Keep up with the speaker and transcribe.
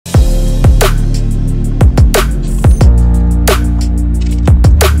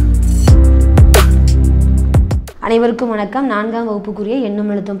அனைவருக்கும் வணக்கம். 4ஆம் வகுப்புக்குரிய எண்ணும்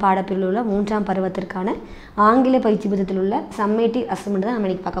எழுத்தும் பாடப்பிரிவில் உள்ள 3ஆம் பருவத்திற்கான ஆங்கில பயிற்சி புத்தகத்தில் உள்ள சம்மேட்டிவ் அசைன்மெண்ட் தான் நம்ம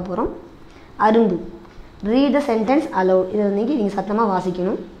இன்னைக்கு பார்க்க போகிறோம். அரும்பு. Read the sentence allowed. இதை வந்து நீங்கள் சத்தமாக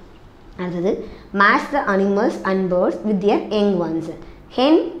வாசிக்கணும். அடுத்தது, match the animals and birds with their young once.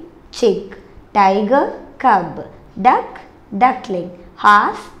 Hen, sick. Tiger, cup. Duck, duckling.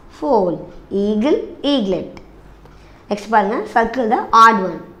 Hours, ஃபோல். Eagle, ஈக்லெட். Next பாருங்கள், circle the odd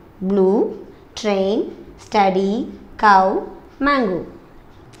one. Blue, train, study, cow, mango.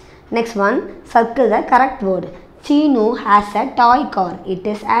 Next one, circle the correct word. Chinu has a toy car. It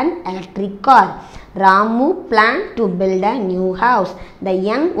is an electric car. Ramu planned to build a new house. The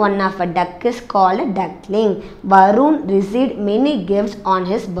young one of a duck is called a duckling. Varun received many gifts on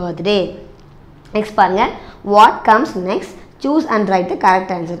his birthday. Next பாருங்க, what comes next? Choose and write the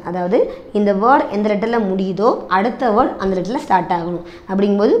correct answer. அதாவது இந்த word எந்த லெட்டரில் முடியுதோ அடுத்த word அந்த லெட்டரில் start ஆகணும்.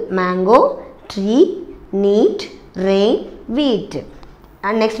 அப்படிங்கும்போது mango, tree, neat, rain, wheat.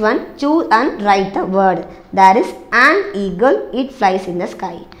 And next one, choose and write the word. There is an eagle, it flies in the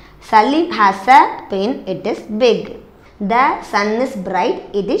sky. Salim has a pen, it is big. The sun is bright,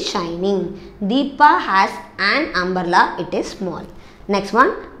 it is shining. Deepa has an umbrella, it is small. Next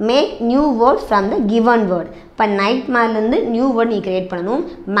one, make new words from the given word. இப்போ night மேலேருந்து new word நீ create பண்ணணும்.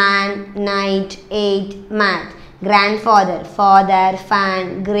 man, night, eight, math. grandfather, father, fan,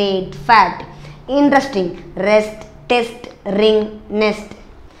 great, fat. Interesting, rest, test, ring, nest.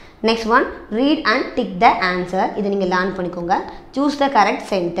 Next one, read and tick the answer. இதை நீங்கள் learn பண்ணிக்கோங்க. Choose the correct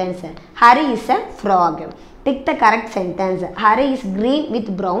sentence. Harry is a frog. Tick the correct sentence. Harry is green with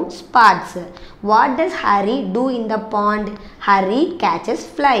brown spots. What does Harry do in the pond? Harry catches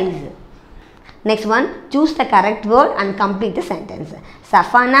flies. Next one, choose the correct word and complete the sentence.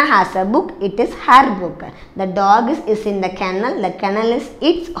 Safana has a book, it is her book. The dog is in the kennel is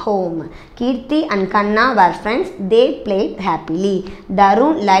its home. Kirti and Kanna were friends, they played happily.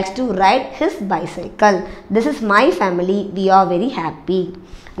 Darun likes to ride his bicycle. This is my family, we are very happy.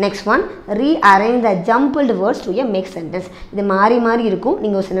 Next one, rearrange the jumbled words to a make sentence. இது மாறி மாறி இருக்கும்,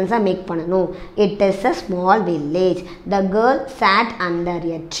 நீங்கள் ஒரு சென்டென்ஸாக make பண்ணணும். It is a small village. The girl sat under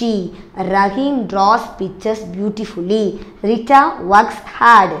a tree. Rahim draws pictures beautifully. Rita works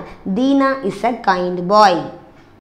hard. Deena is a kind boy.